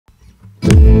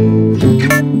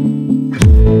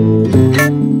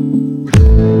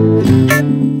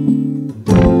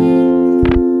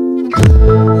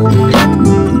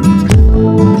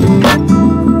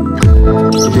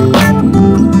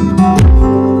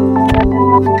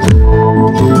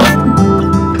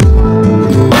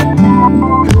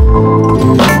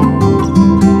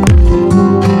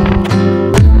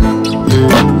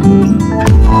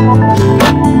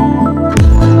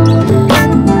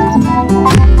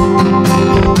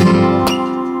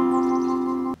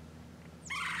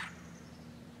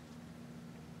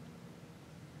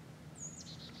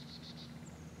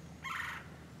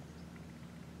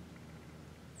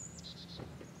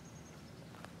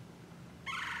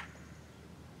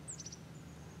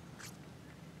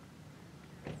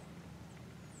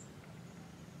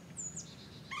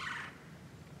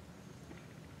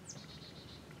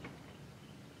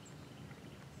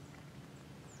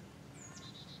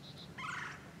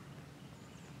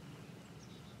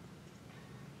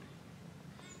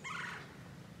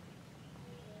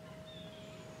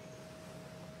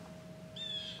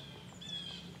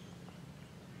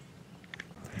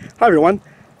Hi everyone,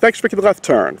 thanks for making the left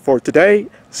turn for today,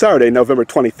 Saturday, November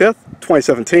 25th,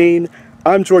 2017.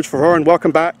 I'm George Farrar and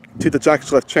welcome back to the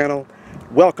Jacksonville Left channel.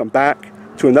 Welcome back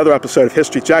to another episode of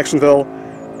History Jacksonville.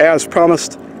 As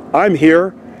promised, I'm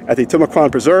here at the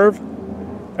Timucuan Preserve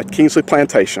at Kingsley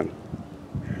Plantation,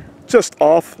 just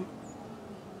off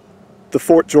the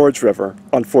Fort George River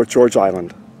on Fort George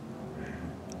Island.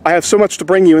 I have so much to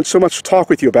bring you and so much to talk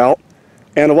with you about,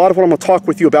 and a lot of what I'm going to talk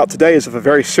with you about today is of a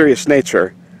very serious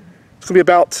nature. It's going to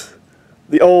be about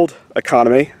the old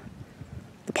economy,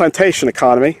 the plantation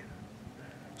economy,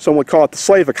 some would call it the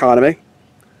slave economy.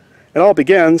 It all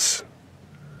begins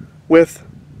with,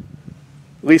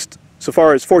 at least so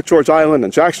far as Fort George Island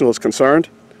and Jacksonville is concerned,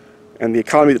 and the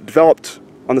economy that developed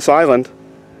on this island,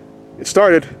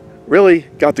 it really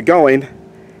got to going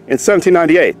in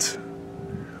 1798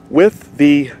 with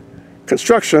the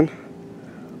construction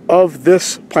of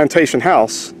this plantation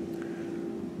house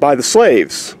by the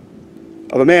slaves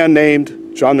of a man named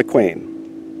John McQueen.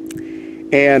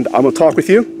 And I'm going to talk with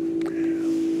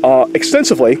you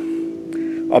extensively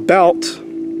about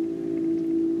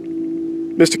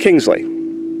Mr. Kingsley.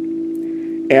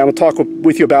 And I'm going to talk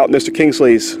with you about Mr.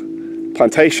 Kingsley's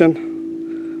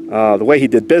plantation, the way he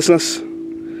did business,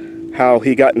 how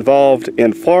he got involved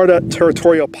in Florida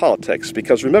territorial politics.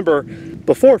 Because remember,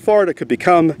 before Florida could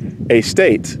become a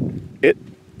state, it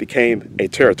became a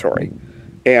territory.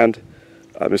 And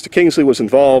Mr. Kingsley was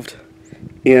involved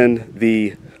in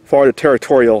the Florida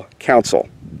Territorial Council.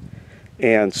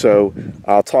 And so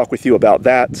I'll talk with you about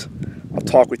that. I'll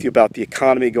talk with you about the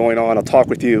economy going on. I'll talk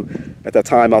with you, at that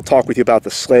time, I'll talk with you about the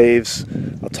slaves.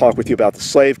 I'll talk with you about the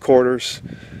slave quarters.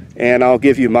 And I'll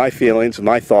give you my feelings and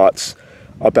my thoughts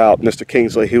about Mr.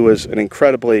 Kingsley, who was an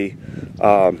incredibly,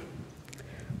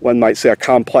 one might say, a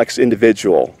complex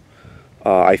individual.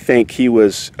 I think he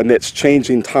was amidst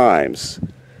changing times.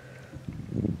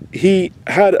 He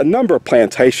had a number of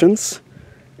plantations,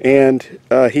 and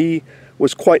he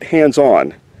was quite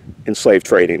hands-on in slave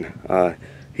trading.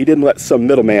 He didn't let some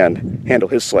middleman handle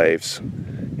his slaves.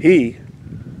 He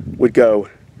would go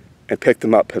and pick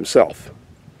them up himself.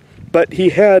 But he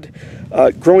had,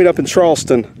 growing up in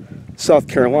Charleston, South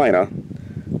Carolina,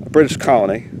 a British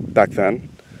colony back then,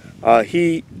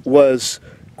 he was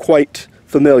quite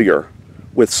familiar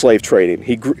with slave trading.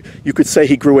 You could say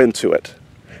he grew into it.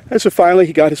 And so finally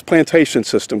he got his plantation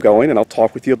system going, and I'll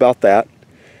talk with you about that.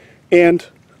 And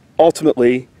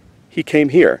ultimately he came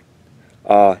here.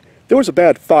 There was a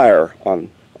bad fire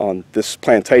on this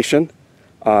plantation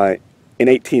in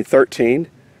 1813,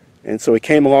 and so he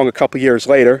came along a couple years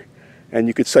later, and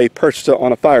you could say purchased it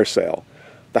on a fire sale.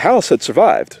 The house had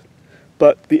survived,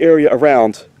 but the area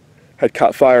around had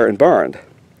caught fire and burned.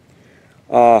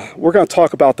 We're going to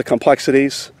talk about the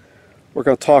complexities. We're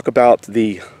going to talk about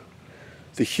the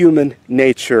human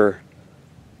nature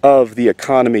of the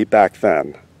economy back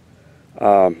then.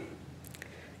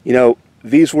 You know,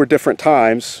 these were different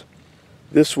times.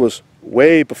 This was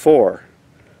way before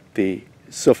the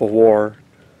Civil War,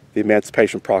 the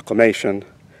Emancipation Proclamation,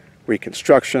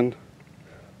 Reconstruction,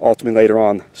 ultimately later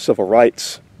on civil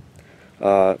rights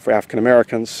for African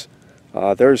Americans.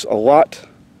 There's a lot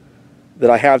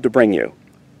that I have to bring you,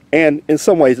 and in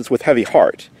some ways it's with heavy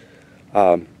heart.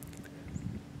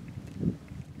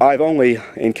 I've only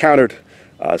encountered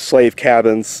slave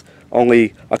cabins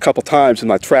only a couple times in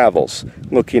my travels,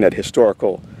 looking at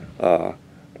historical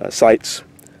sites.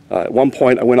 At one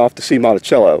point I went off to see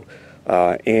Monticello,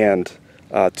 and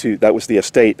that was the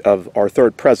estate of our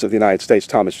third president of the United States,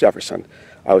 Thomas Jefferson.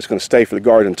 I was going to stay for the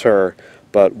garden tour,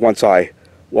 but once I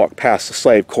walked past the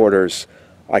slave quarters,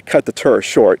 I cut the tour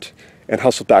short and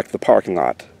hustled back to the parking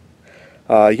lot.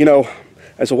 You know,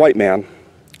 as a white man,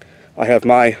 I have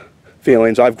my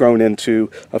feelings. I've grown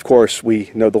into, of course,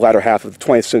 we know the latter half of the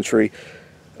 20th century,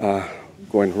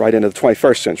 going right into the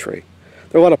 21st century.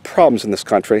 There are a lot of problems in this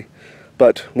country,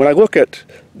 but when I look at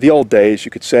the old days,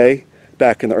 you could say,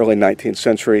 back in the early 19th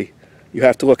century, you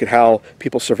have to look at how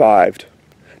people survived.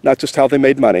 Not just how they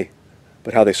made money,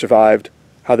 but how they survived,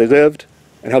 how they lived,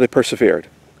 and how they persevered.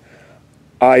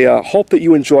 I hope that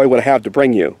you enjoy what I have to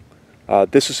bring you.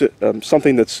 This is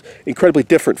something that's incredibly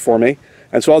different for me,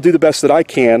 and so I'll do the best that I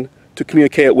can to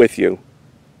communicate it with you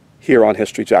here on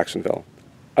History Jacksonville.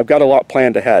 I've got a lot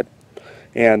planned ahead,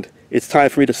 and it's time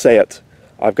for me to say it.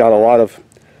 I've got a lot of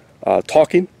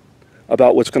talking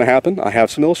about what's going to happen. I have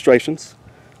some illustrations.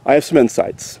 I have some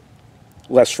insights.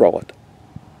 Let's roll it.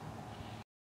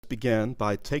 Begin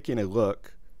by taking a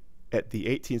look at the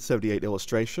 1878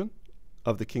 illustration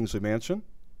of the Kingsley Mansion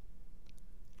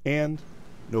and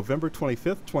November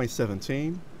 25th,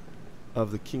 2017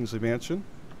 of the Kingsley Mansion,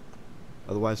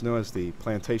 otherwise known as the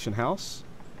Plantation House.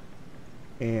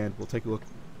 And we'll take a look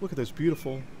at those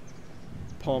beautiful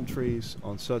palm trees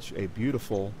on such a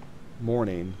beautiful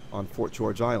morning on Fort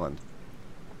George Island.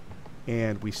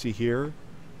 And we see here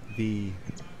the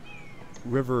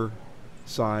river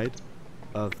side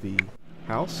of the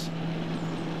house.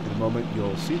 In a moment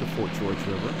you'll see the Fort George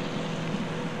River.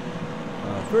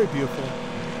 Very beautiful.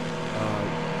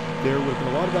 There would have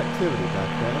been a lot of activity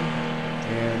back then,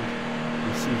 and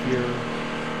we see here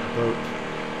a boat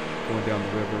going down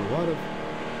the river. A lot of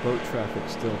boat traffic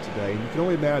still today, and you can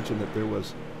only imagine that there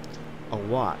was a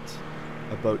lot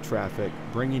of boat traffic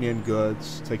bringing in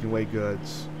goods, taking away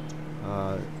goods,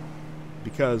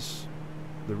 because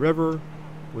the river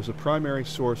was a primary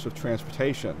source of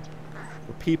transportation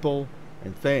for people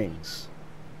and things.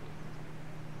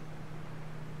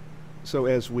 So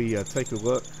as we take a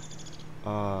look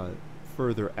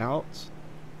further out,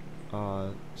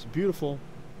 some beautiful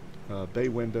bay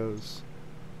windows,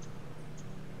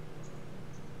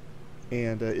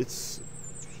 and it's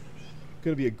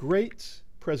going to be a great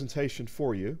presentation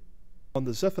for you. On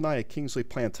the Zephaniah Kingsley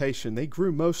Plantation, they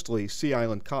grew mostly Sea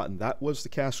Island cotton. That was the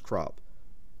cash crop.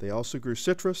 They also grew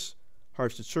citrus,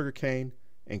 harvested sugarcane,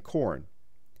 and corn.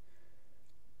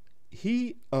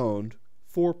 He owned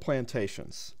 4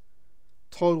 plantations,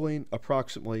 totaling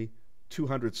approximately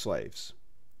 200 slaves.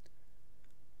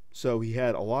 So he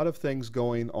had a lot of things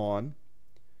going on.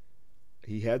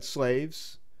 He had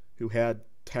slaves who had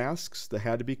tasks that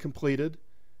had to be completed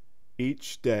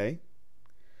each day.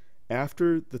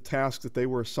 After the tasks that they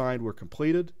were assigned were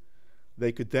completed,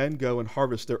 they could then go and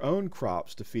harvest their own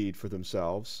crops to feed for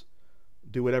themselves,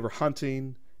 do whatever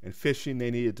hunting and fishing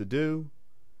they needed to do.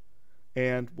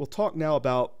 And we'll talk now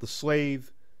about the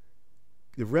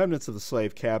remnants of the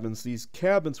slave cabins. These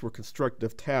cabins were constructed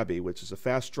of tabby, which is a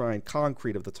fast-drying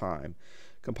concrete of the time,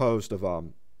 composed of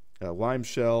lime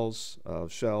shells,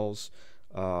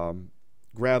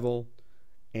 gravel,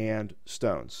 and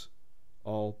stones,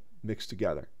 all mixed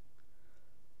together.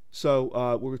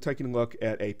 So we're taking a look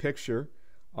at a picture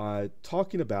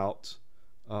talking about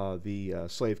the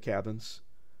slave cabins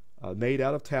made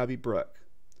out of tabby brick.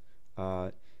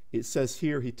 It says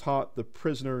here he taught the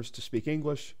prisoners to speak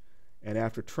English, and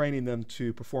after training them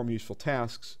to perform useful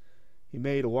tasks, he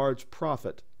made a large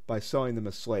profit by selling them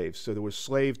as slaves. So there was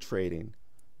slave trading.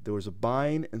 There was a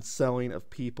buying and selling of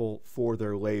people for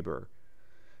their labor.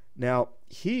 Now,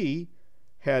 he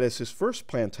had as his first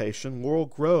plantation Laurel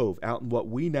Grove out in what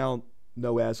we now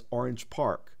know as Orange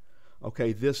Park.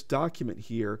 Okay, this document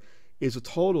here is a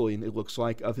totaling, it looks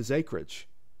like, of his acreage.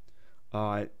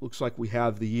 It looks like we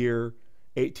have the year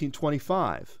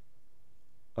 1825.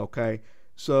 Okay,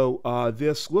 so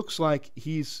this looks like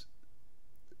he's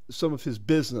some of his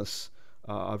business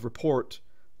report.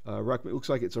 It looks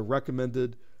like it's a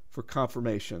recommended for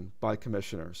confirmation by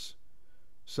commissioners.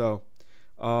 So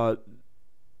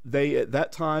they at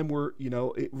that time were,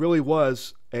 it really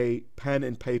was a pen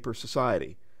and paper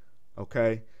society.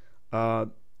 Okay,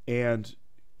 and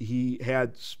he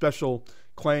had special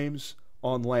claims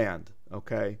on land.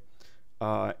 Okay,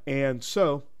 and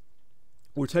so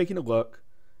we're taking a look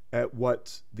at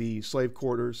what the slave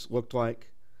quarters looked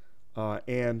like,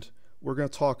 and we're going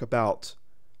to talk about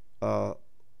the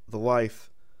life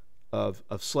of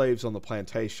slaves on the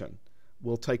plantation.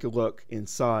 We'll take a look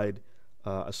inside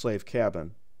a slave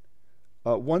cabin.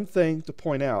 One thing to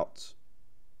point out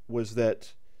was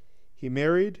that he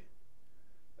married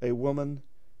a woman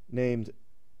named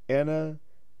Anna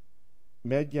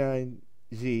Medjay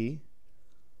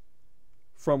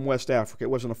from West Africa. It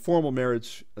wasn't a formal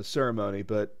marriage ceremony,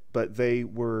 but they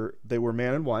were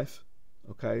man and wife,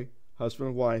 okay, husband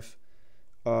and wife.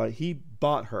 He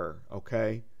bought her,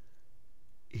 okay.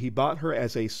 He bought her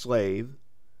as a slave.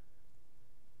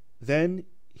 Then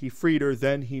he freed her.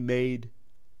 Then he made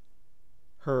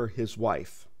her his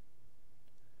wife.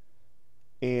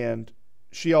 And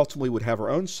she ultimately would have her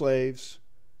own slaves,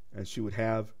 and she would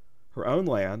have her own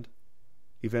land,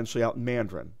 eventually out in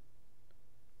Mandarin.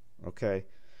 Okay,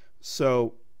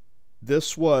 so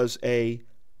this was a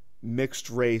mixed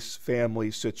race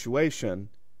family situation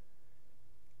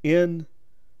in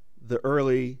the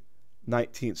early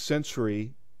 19th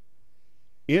century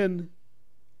in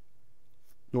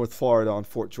North Florida on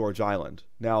Fort George Island.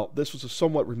 Now, this was a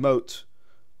somewhat remote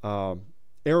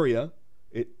area.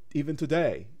 Even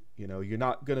today, you know, you're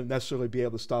not going to necessarily be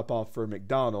able to stop off for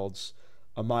McDonald's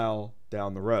a mile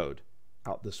down the road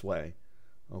out this way.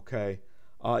 Okay,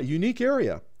 unique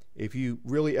area. If you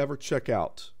really ever check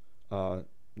out,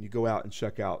 you go out and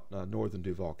check out northern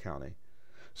Duval County.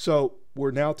 So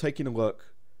we're now taking a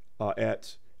look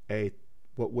at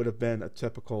what would have been a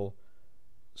typical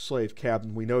slave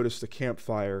cabin. We noticed the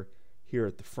campfire here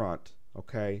at the front.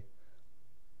 Okay,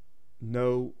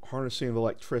 no harnessing of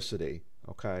electricity.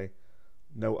 Okay,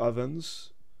 no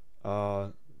ovens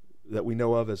that we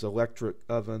know of as electric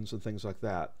ovens and things like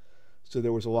that. So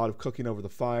there was a lot of cooking over the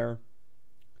fire.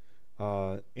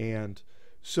 And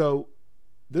so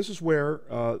this is where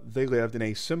they lived in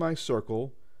a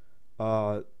semicircle,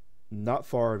 not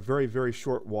far, a very, very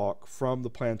short walk from the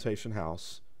plantation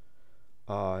house.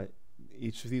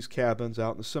 Each of these cabins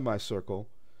out in the semicircle.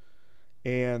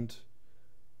 And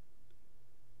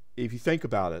if you think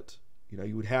about it, you know,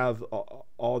 you would have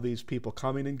all these people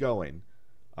coming and going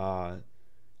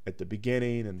at the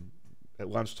beginning and at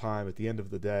lunchtime, at the end of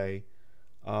the day.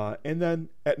 And then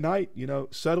at night, you know,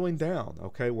 settling down.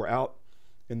 Okay, we're out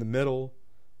in the middle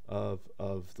of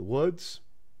the woods,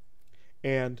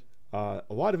 and a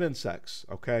lot of insects.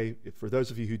 Okay, for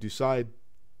those of you who decide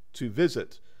to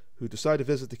visit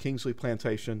the Kingsley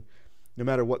Plantation, no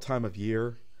matter what time of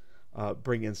year,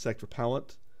 bring insect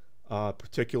repellent,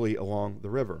 particularly along the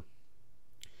river.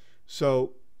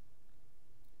 So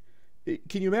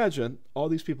can you imagine all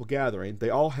these people gathering? They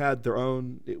all had their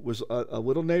own, it was a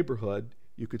little neighborhood,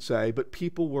 you could say, but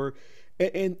people were,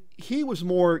 and he was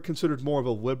considered more of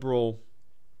a liberal,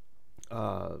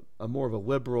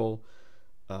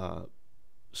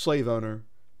 slave owner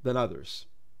than others.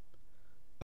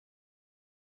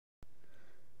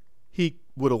 He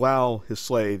would allow his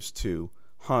slaves to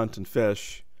hunt and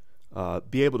fish,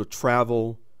 be able to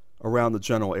travel around the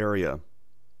general area.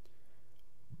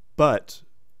 But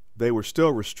they were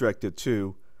still restricted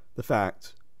to the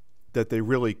fact that they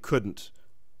really couldn't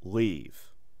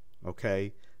leave.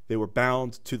 Okay? They were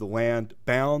bound to the land,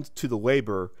 bound to the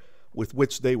labor with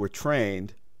which they were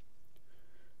trained.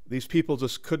 These people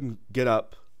just couldn't get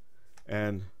up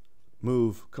and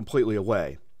move completely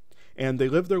away. And they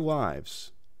lived their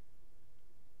lives.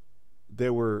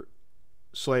 There were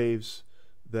slaves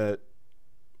that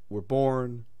were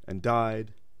born and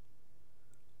died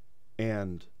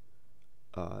and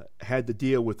had to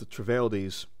deal with the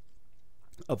travailities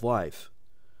of life.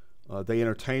 They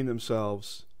entertained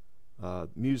themselves,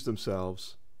 amused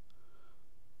themselves.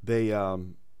 They,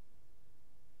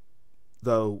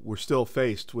 though, were still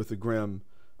faced with the grim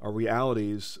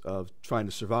realities of trying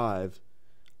to survive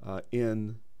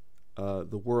in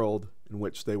the world in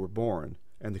which they were born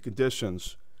and the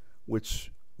conditions with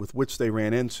which they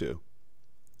ran into.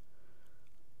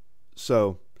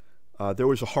 So there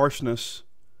was a harshness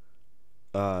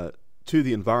to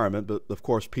the environment, but of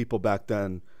course people back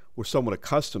then were somewhat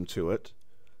accustomed to it.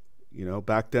 You know,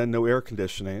 back then no air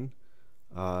conditioning.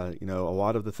 You know, a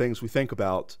lot of the things we think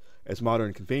about as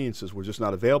modern conveniences were just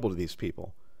not available to these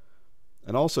people.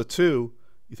 And also too,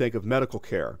 you think of medical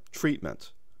care,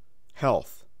 treatment,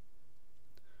 health.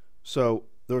 So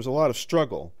there was a lot of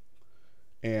struggle.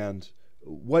 And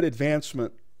what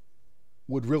advancement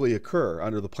would really occur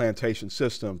under the plantation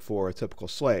system for a typical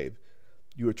slave?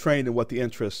 You were trained in what the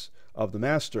interests of the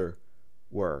master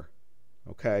were.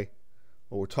 Okay?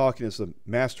 What we're talking is the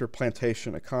master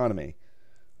plantation economy.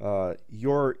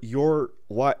 Your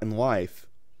lot in life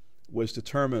was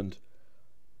determined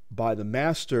by the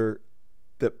master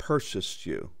that purchased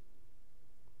you.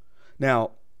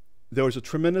 Now, there was a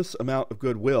tremendous amount of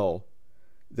goodwill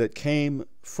that came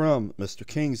from Mr.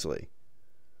 Kingsley.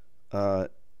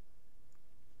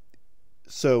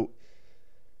 So,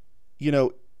 you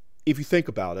know, if you think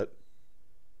about it,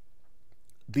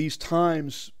 these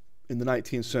times in the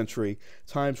 19th century,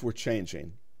 times were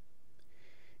changing.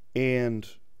 And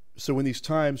So when these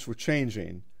times were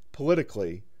changing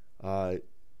politically,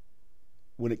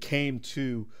 when it came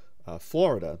to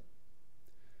Florida,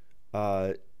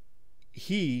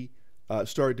 he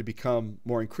started to become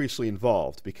more increasingly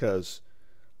involved, because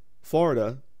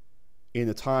Florida, in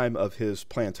the time of his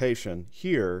plantation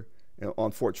here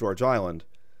on Fort George Island,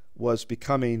 was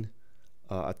becoming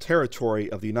a territory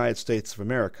of the United States of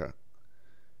America.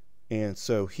 And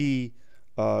so he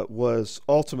was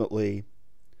ultimately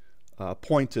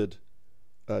appointed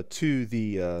to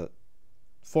the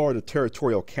Florida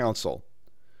Territorial Council,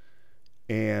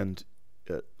 and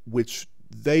which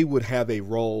they would have a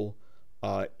role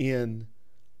in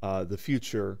the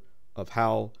future of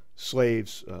how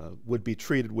slaves would be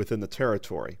treated within the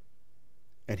territory.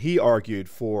 And he argued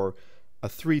for a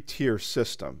three-tier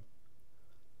system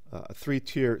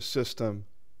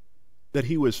that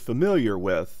he was familiar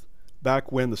with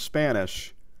back when the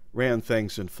Spanish ran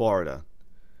things in Florida.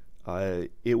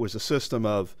 It was a system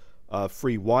of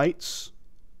free whites,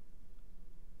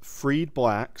 freed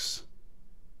blacks,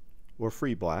 or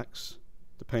free blacks,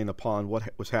 depending upon what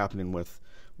was happening with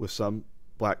some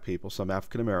black people, some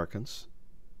African Americans,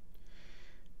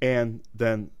 and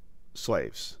then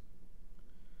slaves.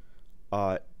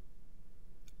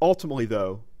 Ultimately,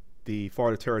 though, the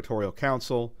Florida Territorial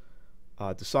Council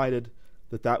decided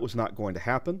that that was not going to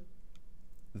happen,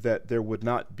 that there would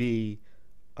not be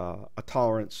a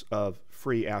tolerance of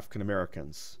free African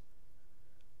Americans.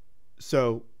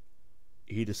 So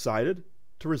he decided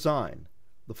to resign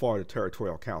the Florida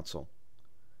Territorial Council.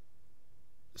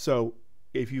 So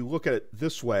if you look at it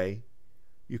this way,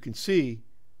 you can see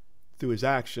through his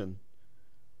action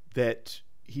that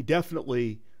he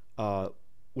definitely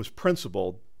was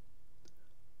principled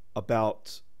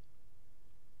about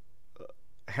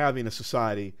having a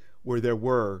society where there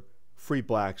were free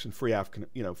blacks and free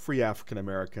African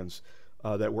Americans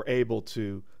that were able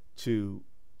to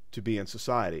be in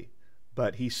society.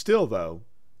 But he still, though,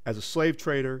 as a slave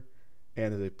trader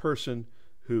and as a person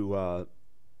who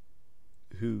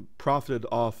profited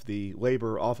off the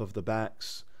labor off of the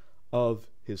backs of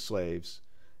his slaves,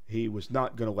 he was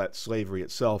not going to let slavery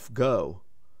itself go.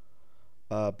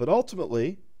 But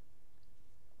ultimately,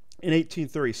 in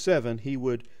 1837, he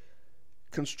would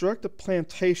construct a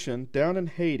plantation down in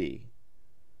Haiti,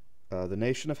 the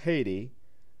nation of Haiti,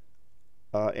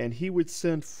 and he would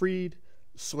send freed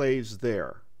slaves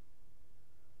there.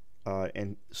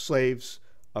 And slaves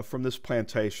from this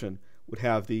plantation would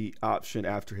have the option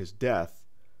after his death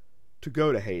to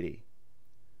go to Haiti.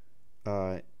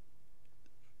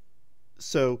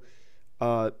 So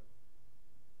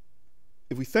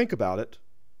if we think about it,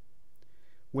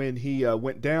 when he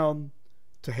went down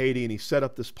to Haiti and he set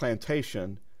up this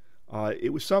plantation,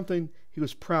 it was something he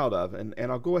was proud of. And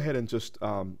I'll go ahead and just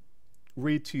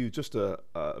read to you just a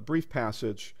brief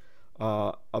passage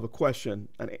of a question,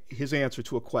 and his answer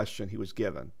to a question he was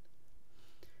given.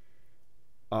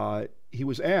 He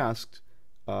was asked,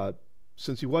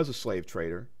 since he was a slave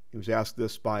trader, he was asked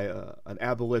this by an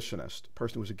abolitionist, a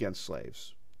person who was against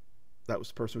slaves. That was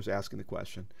the person who was asking the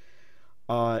question.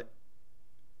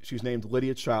 She was named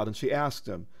Lydia Child, and she asked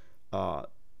him,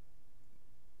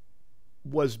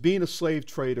 was being a slave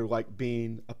trader like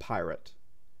being a pirate?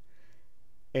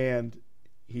 And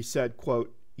he said,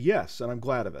 quote, "Yes, and I'm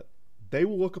glad of it. They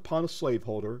will look upon a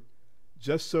slaveholder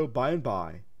just so by and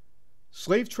by.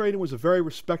 Slave trading was a very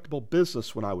respectable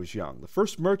business when I was young. The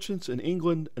first merchants in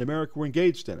England and America were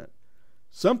engaged in it.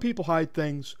 Some people hide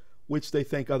things which they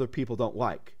think other people don't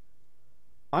like.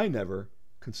 I never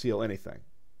conceal anything."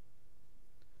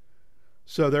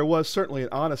 So there was certainly an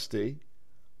honesty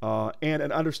and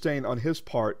an understanding on his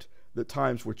part that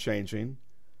times were changing.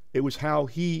 It was how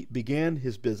he began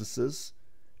his businesses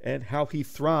and how he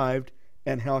thrived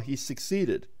and how he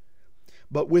succeeded.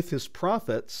 But with his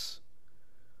profits,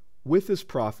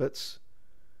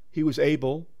 he was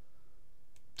able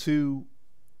to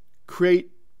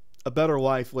create a better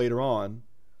life later on,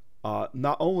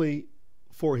 not only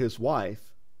for his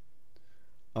wife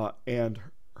and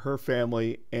her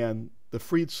family and the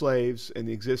freed slaves and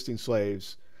the existing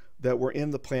slaves that were in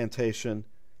the plantation,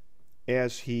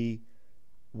 as he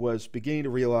was beginning to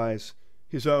realize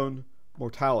his own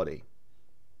mortality.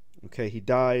 Okay, he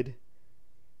died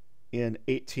in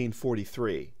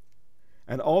 1843.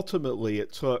 And ultimately,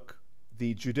 it took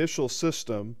the judicial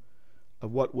system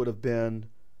of what would have been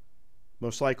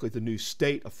most likely the new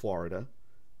state of Florida,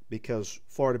 because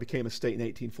Florida became a state in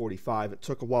 1845. It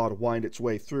took a while to wind its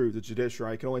way through the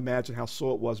judiciary. I can only imagine how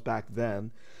slow it was back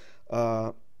then.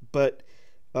 But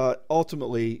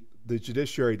ultimately, the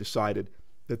judiciary decided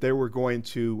that they were going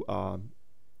to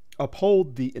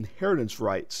uphold the inheritance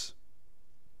rights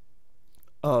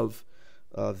of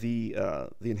the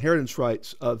inheritance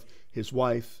rights of his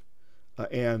wife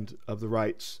and of the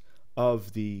rights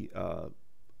of the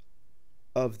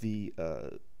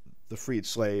freed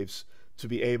slaves to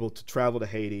be able to travel to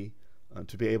Haiti,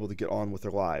 to be able to get on with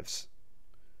their lives.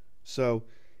 So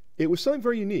it was something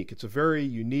very unique. It's a very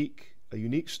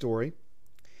unique story.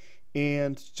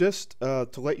 And just to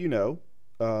let you know,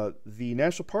 the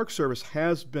National Park Service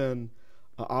has been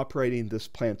operating this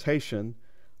plantation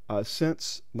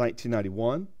since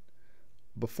 1991.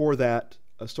 Before that,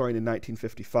 starting in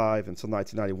 1955 until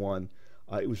 1991,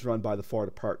 it was run by the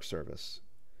Florida Park Service.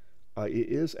 It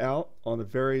is out on a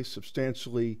very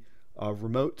substantially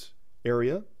remote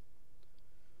area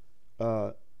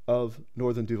of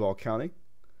northern Duval County.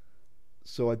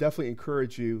 So I definitely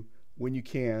encourage you, when you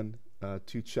can,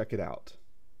 to check it out.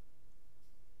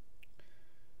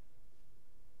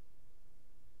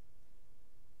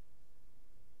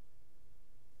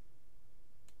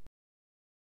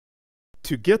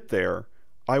 To get there,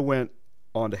 I went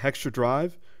on to Hexter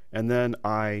Drive, and then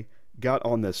I got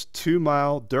on this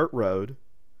 2-mile dirt road.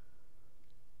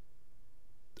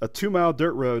 A 2-mile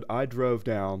dirt road I drove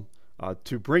down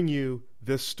to bring you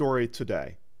this story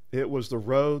today. It was the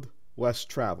road less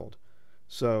traveled.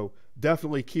 So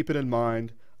definitely keep it in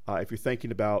mind if you're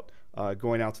thinking about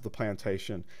going out to the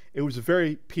plantation. It was a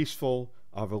very peaceful,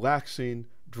 relaxing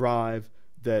drive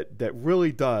that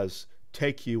really does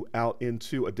take you out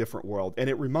into a different world. And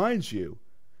it reminds you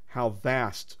how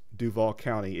vast Duval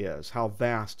County is, how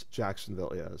vast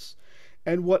Jacksonville is,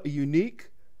 and what a unique,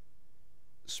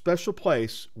 special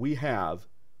place we have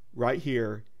right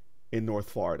here in North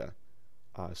Florida.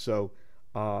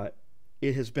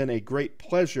 It has been a great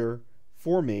pleasure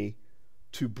for me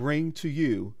to bring to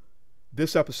you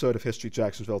this episode of History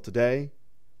Jacksonville today.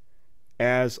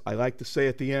 As I like to say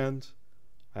at the end,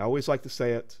 I always like to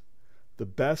say it, the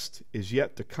best is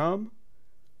yet to come.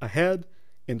 Ahead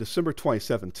in December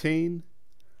 2017,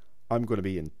 I'm going to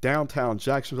be in downtown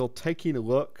Jacksonville taking a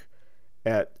look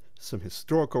at some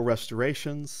historical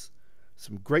restorations.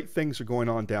 Some great things are going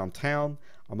on downtown.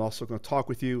 I'm also going to talk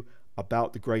with you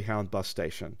about the Greyhound bus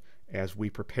station as we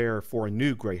prepare for a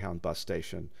new Greyhound bus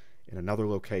station in another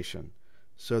location.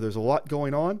 So there's a lot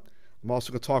going on. I'm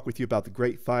also going to talk with you about the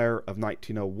Great Fire of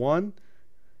 1901,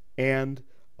 and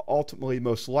ultimately,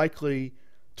 most likely,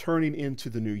 turning into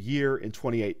the new year in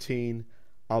 2018,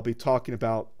 I'll be talking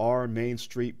about our Main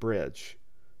Street Bridge.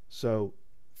 So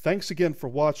thanks again for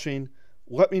watching.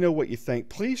 Let me know what you think.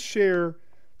 Please share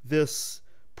this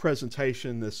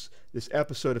presentation, this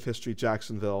episode of History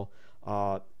Jacksonville.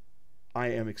 I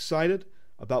am excited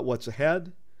about what's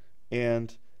ahead,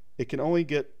 and it can only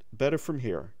get better from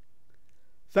here.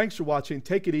 Thanks for watching.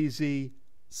 Take it easy.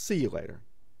 See you later.